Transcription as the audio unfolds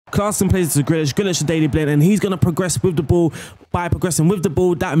Clarkson plays to Grealish, Grealish to Daily Blind, and he's going to progress with the ball. By progressing with the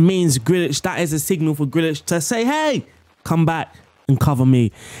ball, that means Grealish, that is a signal for Grealish to say, hey, come back and cover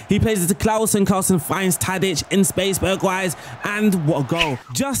me. He plays it to Clausen. Clausen finds Tadic in space, Bergwijn, and what a goal.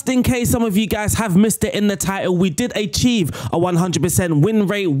 Just in case some of you guys have missed it in the title, we did achieve a 100% win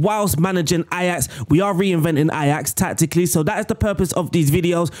rate whilst managing Ajax. We are reinventing Ajax tactically, so that is the purpose of these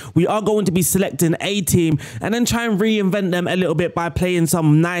videos. We are going to be selecting a team and then try and reinvent them a little bit by playing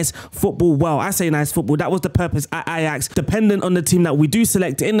some nice football. Well, I say nice football. That was the purpose at Ajax. Dependent on the team that we do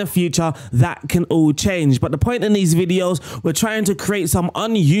select in the future, that can all change. But the point in these videos, we're trying to create some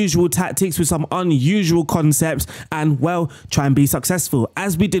unusual tactics with some unusual concepts and, well, try and be successful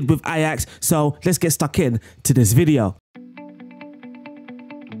as we did with Ajax. So let's get stuck in to this video.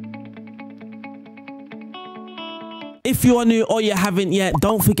 If you are new or you haven't yet,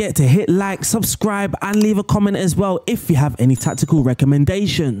 don't forget to hit like, subscribe and leave a comment as well if you have any tactical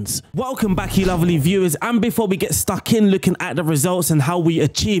recommendations. Welcome back, you lovely viewers, and before we get stuck in looking at the results and how we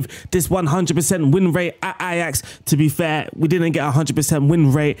achieve this 100% win rate at Ajax, to be fair, we didn't get a 100%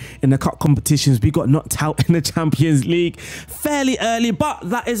 win rate in the cup competitions. We got knocked out in the Champions League fairly early, but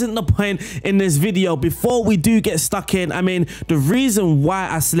that isn't the point in this video. Before we do get stuck in, I mean, the reason why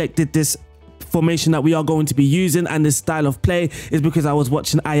I selected this formation that we are going to be using and this style of play is because I was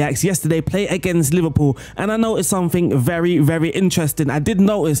watching Ajax yesterday play against Liverpool, and I noticed something very, very interesting. I did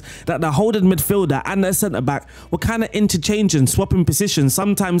notice that the holding midfielder and the centre back were kind of interchanging, swapping positions.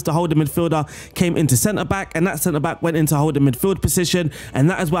 Sometimes the holding midfielder came into centre back and that centre back went into holding midfield position, and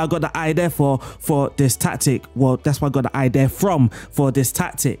that is why I got the idea for this tactic. Well, that's why I got the idea for this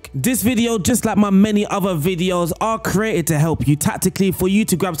tactic. This video, just like my many other videos, are created to help you tactically, for you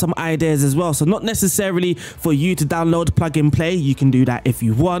to grab some ideas as well. So not necessarily for you to download, plug and play. You can do that if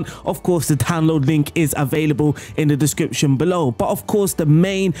you want. Of course, the download link is available in the description below. But of course, the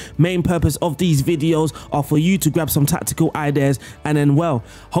main purpose of these videos are for you to grab some tactical ideas and then, well,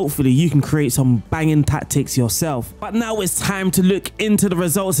 hopefully you can create some banging tactics yourself. But now it's time to look into the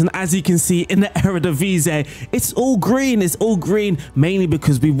results, and as you can see in the Eredivisie, it's all green. It's all green, mainly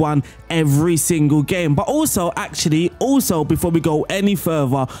because we won every single game. But also, before we go any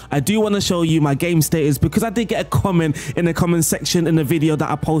further, I do want to show you my game status, because I did get a comment in the comment section in the video that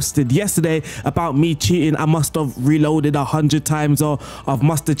I posted yesterday about me cheating. I must have reloaded 100 times, or I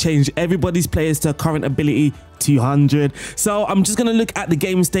must have changed everybody's players to current ability 200. So I'm just gonna look at the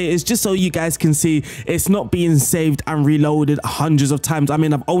game status just so you guys can see it's not being saved and reloaded hundreds of times. I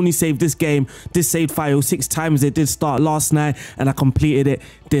mean, I've only saved this saved file 6 times. It did start last night and I completed it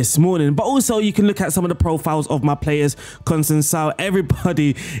this morning. But also you can look at some of the profiles of my players. Conceição,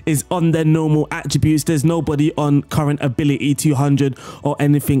 everybody is on their normal attributes. There's nobody on current ability 200 or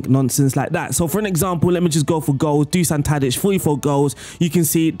anything nonsense like that. So for an example, let me just go for goals. Dusan Tadic, 44 goals. You can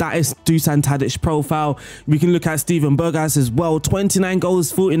see that is Dusan Tadic's profile. We can look at Steven Bergwijn as well, 29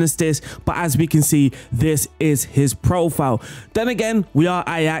 goals, 14 assists, but as we can see, this is his profile. Then again, we are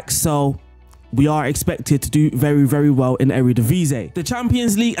Ajax, so we are expected to do very, very well in Eredivisie. The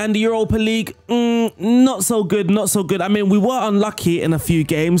Champions League and the Europa League, not so good, not so good. I mean, we were unlucky in a few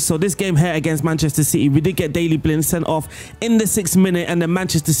games. So this game here against Manchester City, we did get Daily Blind sent off in the 6th minute, and then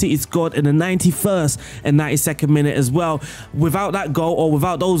Manchester City scored in the 91st and 92nd minute as well. Without that goal, or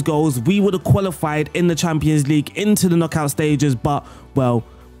without those goals, we would have qualified in the Champions League into the knockout stages, but, well,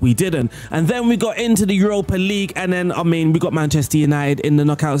 we didn't. And then we got into the Europa League, and then, I mean, we got Manchester United in the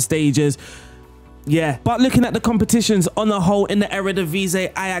knockout stages. Yeah, but looking at the competitions on the whole, in the Eredivisie,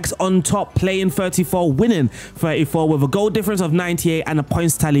 Ajax on top, playing 34, winning 34 with a goal difference of 98 and a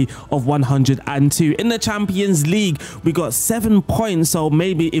points tally of 102. In the Champions League, we got 7 points, so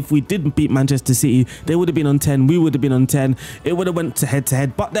maybe if we didn't beat Manchester City, they would have been on 10, we would have been on 10. It would have went to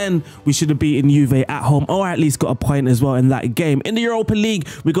head-to-head, but then we should have beaten Juve at home, or at least got a point as well in that game. In the Europa League,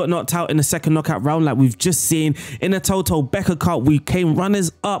 we got knocked out in the second knockout round, like we've just seen. In the Toto Becker Cup, we came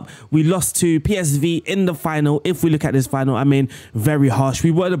runners up. We lost to PSV in the final. If we look at this final, I mean, very harsh.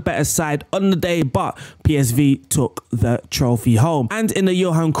 We were the better side on the day, but PSV took the trophy home. And in the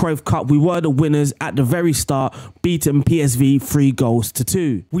Johan Cruyff Cup, we were the winners at the very start, beating PSV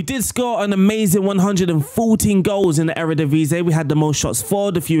 3-2. We did score an amazing 114 goals in the Eredivisie. We had the most shots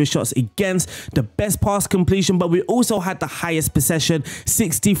for, the fewest shots against, the best pass completion, but we also had the highest possession,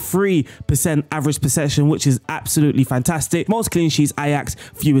 63% average possession, which is absolutely fantastic. Most clean sheets, Ajax,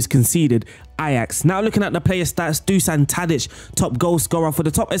 fewest conceded, Ajax. Now looking at the player stats, Dusan Tadic, top goal scorer. For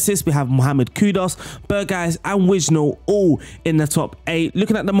the top assists, we have Mohamed Kudus, Berghuis and Wijnal all in the top 8.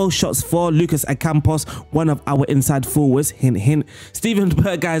 Looking at the most shots for Lucas Ocampos, one of our inside forwards, hint hint. Steven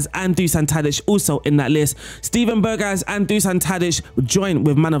Berghuis and Dusan Tadic also in that list. Steven Berghuis and Dusan Tadic joined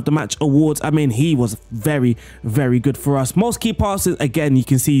with Man of the Match awards. I mean, he was very, very good for us. Most key passes, again, you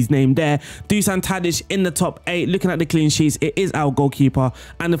can see his name there. Dusan Tadic in the top 8. Looking at the clean sheets, it is our goalkeeper,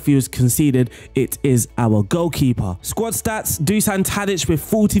 and the fewest conceded, it is our goalkeeper. Squad stats, Dusan Tadic with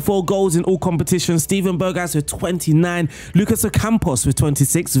 44 goals in all competitions, Steven Berghuis with 29, Lucas Ocampos with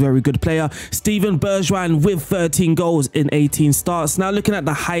 26, very good player, Steven Bergwijn with 13 goals in 18 starts. Now looking at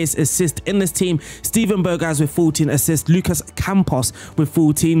the highest assist in this team, Steven Berghuis with 14 assists, Lucas Ocampos with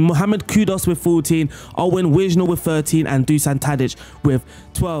 14, Mohamed Kudus with 14, Owen Wijnal with 13 and Dusan Tadic with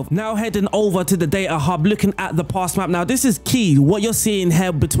 12. Now heading over to the data hub, looking at the pass map. Now this is key, what you're seeing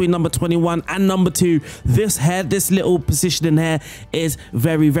here between number 21 and number 2, this little positioning here is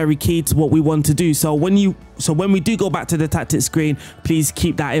very, very key to what we want to do. So when we do go back to the tactics screen, please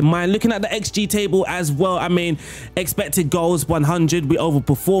keep that in mind. Looking at the XG table as well, I mean, expected goals 100, we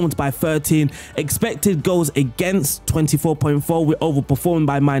overperformed by 13. Expected goals against 24.4, we overperformed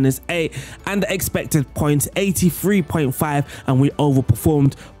by -8, and the expected points 83.5, and we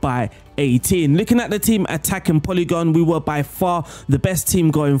overperformed by 18. Looking at the team attacking polygon, we were by far the best team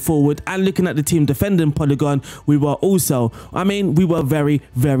going forward, and looking at the team defending polygon, we were also, I mean, we were very,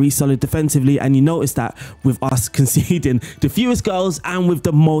 very solid defensively, and you notice that with us conceding the fewest goals and with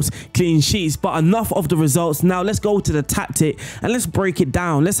the most clean sheets. But enough of the results, now let's go to the tactic and let's break it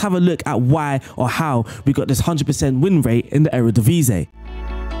down. Let's have a look at why or how we got this 100% win rate in the Eredivisie.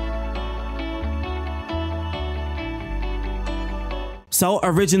 So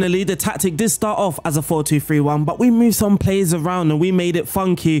originally the tactic did start off as a 4-2-3-1, but we moved some players around and we made it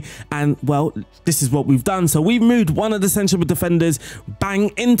funky, and well, this is what we've done. So we've moved one of the central defenders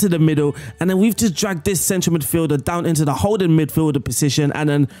bang into the middle, and then we've just dragged this central midfielder down into the holding midfielder position, and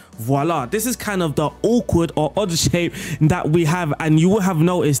then voila, this is kind of the awkward or odd shape that we have, and you will have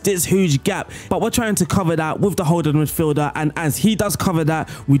noticed this huge gap, but we're trying to cover that with the holding midfielder, and as he does cover that,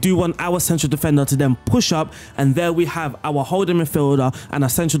 we do want our central defender to then push up, and there we have our holding midfielder and a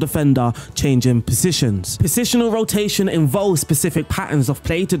central defender changing positions. Positional rotation involves specific patterns of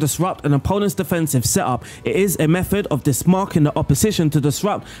play to disrupt an opponent's defensive setup. It is a method of dismarking the opposition to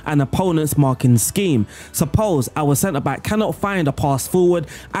disrupt an opponent's marking scheme. Suppose our centre-back cannot find a pass forward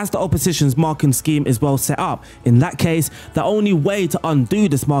as the opposition's marking scheme is well set up. In that case, the only way to undo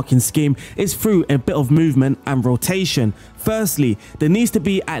this marking scheme is through a bit of movement and rotation. Firstly, there needs to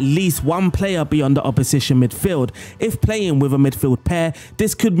be at least one player beyond the opposition midfield. If playing with a midfield pair,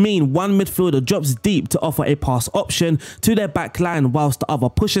 this could mean one midfielder drops deep to offer a pass option to their back line whilst the other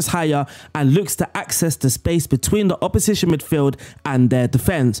pushes higher and looks to access the space between the opposition midfield and their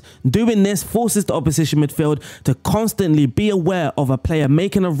defence. Doing this forces the opposition midfield to constantly be aware of a player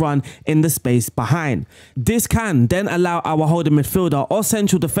making a run in the space behind. This can then allow our holding midfielder or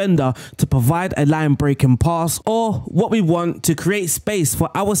central defender to provide a line breaking pass, or what we want, to create space for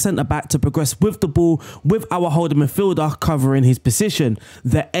our centre back to progress with the ball with our holding midfielder covering his position.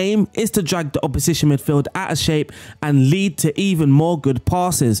 The aim is to drag the opposition midfield out of shape and lead to even more good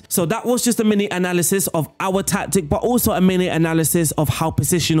passes. So that was just a mini analysis of our tactic, but also a mini analysis of how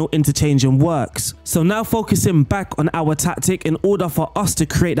positional interchanging works. So now focusing back on our tactic, in order for us to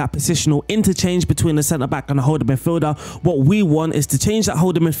create that positional interchange between the centre back and the holding midfielder, what we want is to change that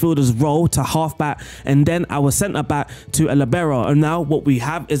holding midfielder's role to half back and then our centre back to a libero. And now what we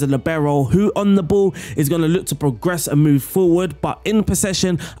have is a libero who on the ball is going to look to progress and move forward, but in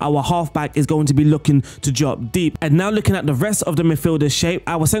possession our halfback is going to be looking to drop deep. And now looking at the rest of the midfielder shape,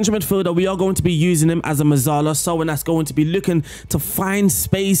 our central midfielder, we are going to be using him as a Mazzala, so that's going to be looking to find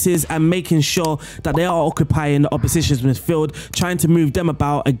spaces and making sure that they are occupying the opposition's midfield, trying to move them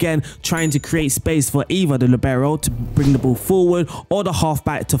about, again trying to create space for either the libero to bring the ball forward or the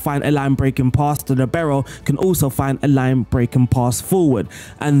halfback to find a line breaking pass. The libero can also find a line breaking pass forward.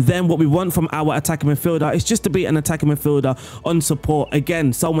 And then what we want from our attacking midfielder is just to be an attacking midfielder on support,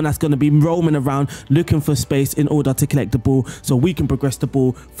 again someone that's going to be roaming around looking for space in order to collect the ball so we can progress the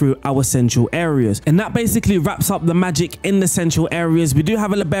ball through our central areas. And that basically wraps up the magic in the central areas. We do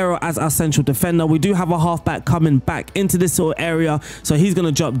have a libero as our central defender, we do have a halfback coming back into this sort of area, so he's going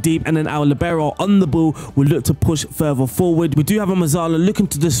to drop deep, and then our libero on the ball will look to push further forward. We do have a Mazzala looking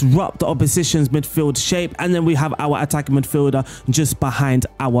to disrupt the opposition's midfield shape, and then we have our attacking attacking midfielder just behind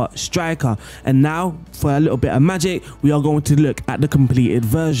our striker. And now for a little bit of magic, we are going to look at the completed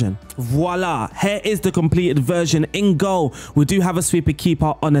version. Voila, here is the completed version. In goal, we do have a sweeper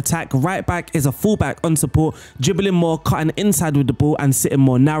keeper on attack. Right back is a fullback on support, dribbling more, cutting inside with the ball and sitting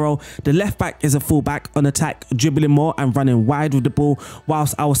more narrow. The left back is a fullback on attack, dribbling more and running wide with the ball,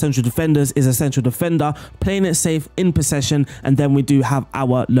 whilst our central defenders is a central defender, playing it safe in possession. And then we do have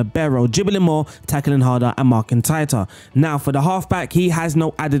our libero, dribbling more, tackling harder and marking tighter. Now for the halfback, he has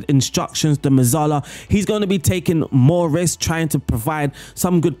no added instructions. The Mazzala, he's going to be taking more risks, trying to provide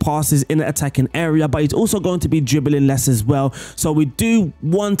some good passes in the attacking area, but he's also going to be dribbling less as well. So we do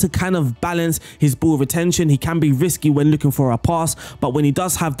want to kind of balance his ball retention. He can be risky when looking for a pass, but when he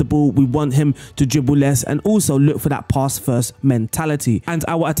does have the ball, we want him to dribble less and also look for that pass first mentality. And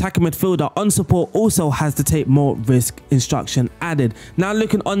our attacking midfielder on support also has to take more risk instruction added. Now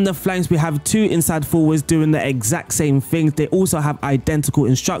looking on the flanks, we have two inside forwards doing the exact same things. They also have identical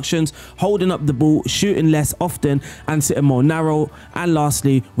instructions, holding up the ball, shooting less often and sitting more narrow. And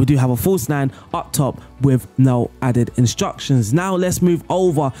lastly, we do have a false nine up top with no added instructions. Now let's move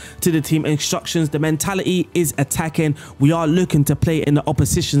over to the team instructions. The mentality is attacking. We are looking to play in the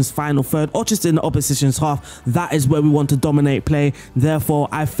opposition's final third or just in the opposition's half. That is where we want to dominate play. Therefore,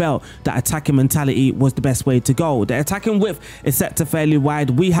 I felt that attacking mentality was the best way to go. The attacking width is set to fairly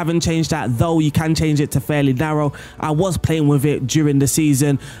wide. We haven't changed that, though you can change it to fairly narrow. I was playing with it during the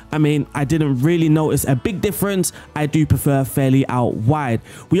season. I mean, I didn't really notice a big difference. I do prefer fairly out wide.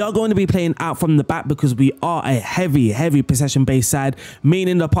 We are going to be playing out from the back because we are a heavy possession based side,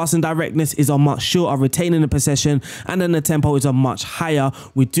 meaning the passing directness is on much shorter, retaining the possession, and then the tempo is on much higher.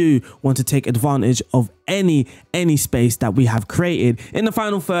 We do want to take advantage of any space that we have created. In the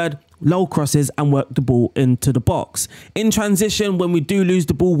final third, low crosses and work the ball into the box. In transition, when we do lose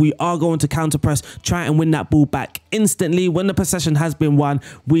the ball, we are going to counter press, try and win that ball back instantly. When the possession has been won,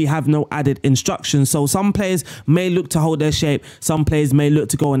 we have no added instructions. So some players may look to hold their shape, some players may look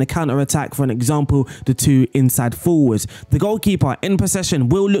to go on a counter attack. For an example, the two inside forwards. The goalkeeper in possession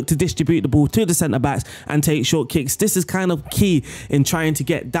will look to distribute the ball to the centre backs and take short kicks. This is kind of key in trying to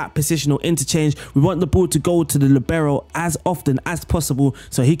get that positional interchange. We want the ball to go to the libero as often as possible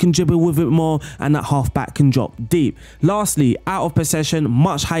so he can dribble with it more and that halfback can drop deep. Lastly, out of possession,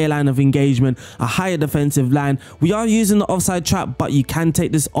 much higher line of engagement, a higher defensive line. We are using the offside trap, but you can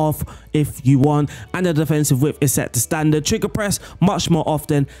take this off if you want, and the defensive width is set to standard. Trigger press much more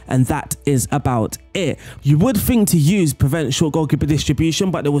often, and that is about it. You would think to use prevent short goalkeeper distribution,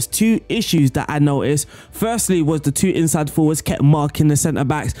 but there was two issues that I noticed. Firstly was the two inside forwards kept marking the centre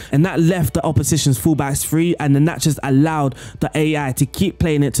backs, and that left the opposition's fullbacks free, and then that just allowed the AI to keep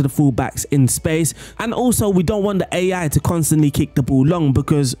playing it to the fullbacks in space. And also we don't want the AI to constantly kick the ball long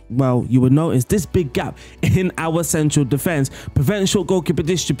because, well, you would notice this big gap in our central defence. Prevent short goalkeeper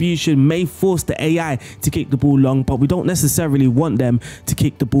distribution may force the AI to kick the ball long, but we don't necessarily want them to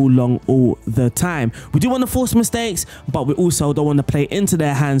kick the ball long all the time. We do want to force mistakes, but we also don't want to play into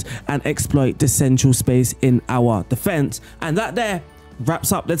their hands and exploit the central space in our defence. And that there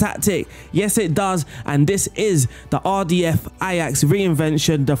wraps up the tactic. Yes, it does. And this is the RDF Ajax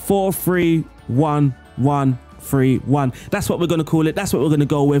reinvention, the 4-3-1-1-3-1. That's what we're going to call it. That's what we're going to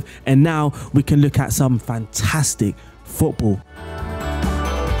go with. And now we can look at some fantastic football.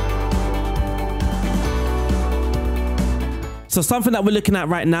 So something that we're looking at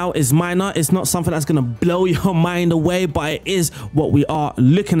right now is minor. It's not something that's going to blow your mind away, but it is what we are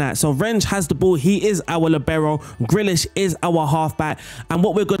looking at. So Wrench has the ball. He is our libero. Grealish is our halfback. And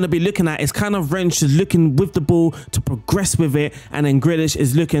what we're going to be looking at is kind of Wrench is looking with the ball to progress with it. And then Grealish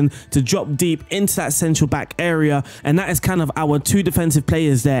is looking to drop deep into that central back area. And that is kind of our two defensive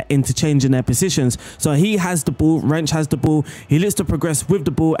players there interchanging their positions. So he has the ball. Wrench has the ball. He looks to progress with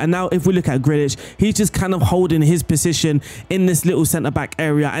the ball. And now if we look at Grealish, he's just kind of holding his position in this little centre back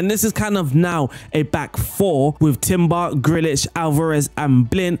area, and this is kind of now a back four with Timber, Grealish, Alvarez and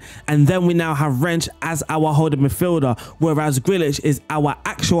Blint, and then we now have Wrench as our holding midfielder, whereas Grealish is our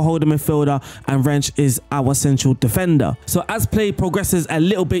actual holding midfielder and Wrench is our central defender. So as play progresses a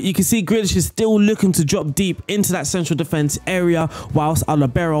little bit, you can see Grealish is still looking to drop deep into that central defence area, whilst our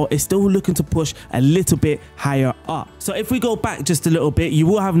libero is still looking to push a little bit higher up. So if we go back just a little bit, you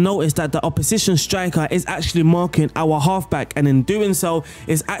will have noticed that the opposition striker is actually marking our halfback back, and in doing so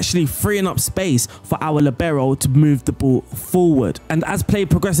is actually freeing up space for our libero to move the ball forward. And as play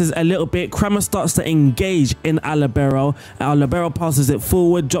progresses a little bit, Kramer starts to engage in our libero. Our libero passes it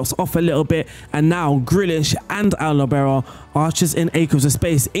forward, drops off a little bit, and now Grealish and our libero are just in acres of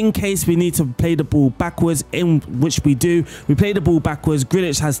space in case we need to play the ball backwards, in which we do. We play the ball backwards.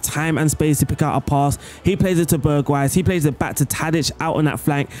 Grealish has time and space to pick out a pass. He plays it to Bergwijn. He plays it back to Tadic out on that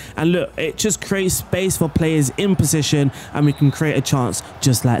flank, and look, it just creates space for players in position, and we can create a chance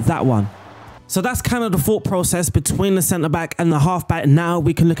just like that one. So that's kind of the thought process between the centre-back and the half-back. Now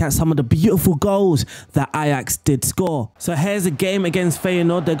we can look at some of the beautiful goals that Ajax did score. So here's a game against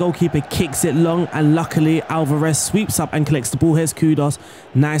Feyenoord. The goalkeeper kicks it long, and luckily Alvarez sweeps up and collects the ball. Here's Kudos.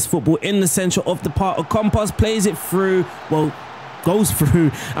 Nice football in the centre of the park. Ocampos plays it through, well, goes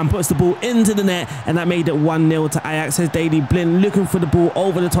through and puts the ball into the net, and that made it 1-0 to Ajax. Here's Daley Blind looking for the ball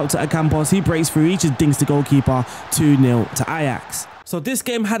over the top to Ocampos. He breaks through, he just dinks the goalkeeper. 2-0 to Ajax. So this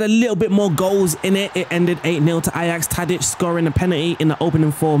game had a little bit more goals in it. It ended 8-0 to Ajax. Tadic scoring a penalty in the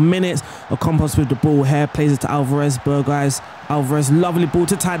opening 4 minutes. Ocampos with the ball here, plays it to Alvarez. Bergwijn, Alvarez, lovely ball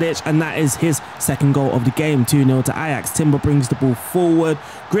to Tadic, and that is his second goal of the game. 2-0 to Ajax. Timber brings the ball forward.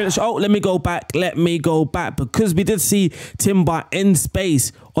 Grealish, oh, let me go back, because we did see Timber in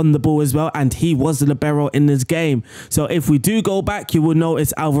space on the ball as well, and he was the libero in this game. So if we do go back, you will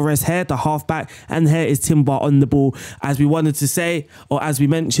notice Alvarez here, the halfback, and here is Timber on the ball. As we wanted to say, or as we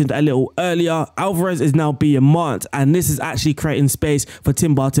mentioned a little earlier, Alvarez is now being marked, and this is actually creating space for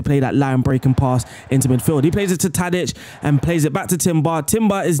Timber to play that line breaking pass into midfield. He plays it to Tadic and plays it back to Timber.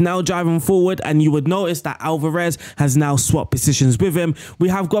 Timber is now driving forward, and you would notice that Alvarez has now swapped positions with him. We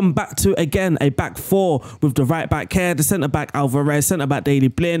have gone back to, again, a back 4 with the right back here, the centre back Alvarez, centre back Daley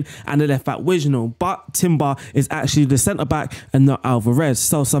Blind, and the left back Wijnal. But Timber is actually the centre back and not Alvarez.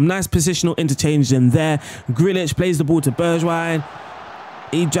 So some nice positional interchange in there. Grealish plays the ball to Bergwijn.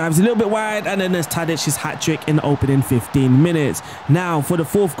 He drives a little bit wide, and then there's Tadic's hat-trick in the opening 15 minutes. Now, for the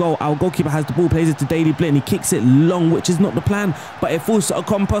 4th goal, our goalkeeper has the ball, plays it to Daley Blind. He kicks it long, which is not the plan, but it falls to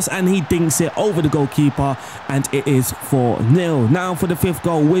Ocampos, and he dinks it over the goalkeeper, and it is 4-0. Now, for the 5th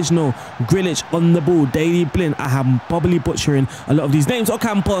goal, Wijnal, Grealish on the ball, Daley Blind. I am probably butchering a lot of these names.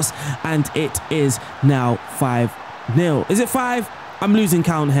 Ocampos, and it is now 5-0. Is it 5? I'm losing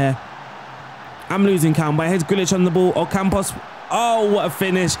count here. I'm losing count, but here's Grealish on the ball. Ocampos. Oh, what a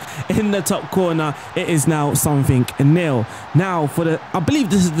finish in the top corner. It is now something nil. Now for the, I believe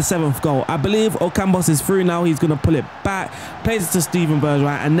this is the 7th goal. I believe Ocampos is through now. He's going to pull it back, plays it to Steven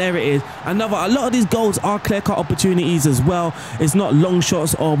Bergwijn, and there it is. A lot of these goals are clear-cut opportunities as well. It's not long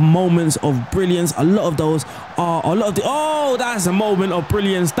shots or moments of brilliance. A lot of those are, oh, that's a moment of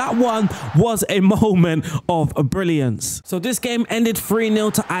brilliance. That one was a moment of brilliance. So this game ended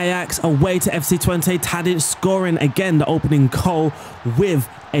 3-0 to Ajax away to FC22. Tadic scoring again the opening goal with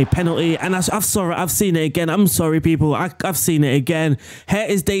a penalty, and I've seen it again. I'm sorry, people. I've seen it again. Here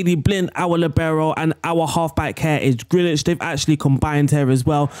is Daley Blind, our libero, and our halfback here is Grealish. They've actually combined here as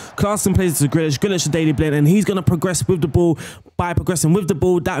well. Clarkson plays to Grealish, Grealish to Daley Blind, and he's going to progress with the ball. By progressing with the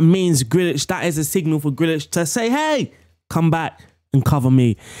ball, that means Grealish, that is a signal for Grealish to say, hey, come back and cover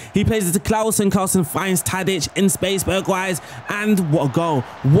me. He plays it to Clausen. Clausen finds Tadic in space, Bergwijn, and what a goal.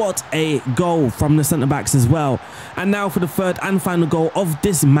 What a goal from the centre-backs as well. And now for the 3rd and final goal of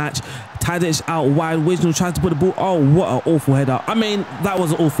this match. Tadic out wide. Wijnal tries to put the ball. Oh, what an awful header. I mean, that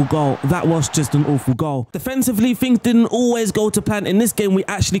was an awful goal. That was just an awful goal. Defensively, things didn't always go to plan. In this game, we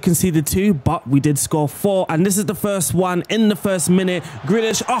actually conceded 2, but we did score 4. And this is the first one in the 1st minute.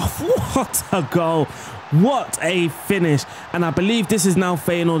 Grealish, oh, what a goal. What a finish. And I believe this is now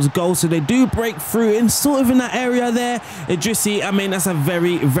Feyenoord's goal. So they do break through in sort of in that area there. Idrissi, I mean, that's a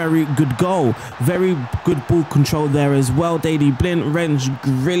very, very good goal. Very good ball control there as well. Daley Blind, Rennes,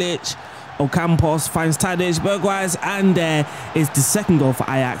 Grealish, Ocampos finds Tadic, Bergwijn, and there is the 2nd goal for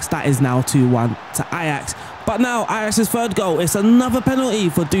Ajax. That is now 2-1 to Ajax. But now Ajax's 3rd goal, it's another penalty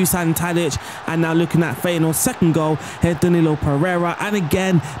for Dusan Tadic. And now looking at Feyenoord's 2nd goal, here's Danilo Pereira. And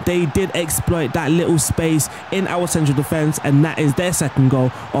again, they did exploit that little space in our central defence, and that is their 2nd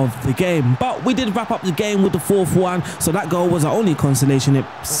goal of the game. But we did wrap up the game with the 4th one, so that goal was our only consolation, it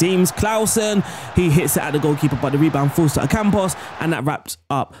seems. Clausen, he hits it at the goalkeeper, but the rebound falls to Ocampos, and that wraps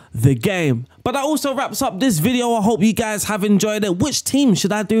up the game. But that also wraps up this video. I hope you guys have enjoyed it. Which team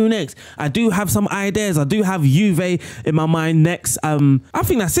should I do next? I do have some ideas. I do have Juve in my mind next. I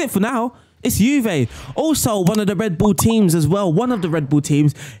think that's it for now. It's Juve. Also, one of the Red Bull teams as well. One of the Red Bull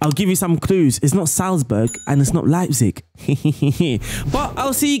teams. I'll give you some clues. It's not Salzburg and it's not Leipzig. But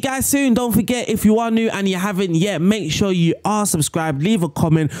I'll see you guys soon. Don't forget, if you are new and you haven't yet, make sure you are subscribed. Leave a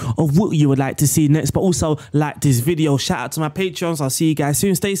comment of what you would like to see next. But also like this video. Shout out to my Patreons. I'll see you guys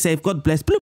soon. Stay safe. God bless.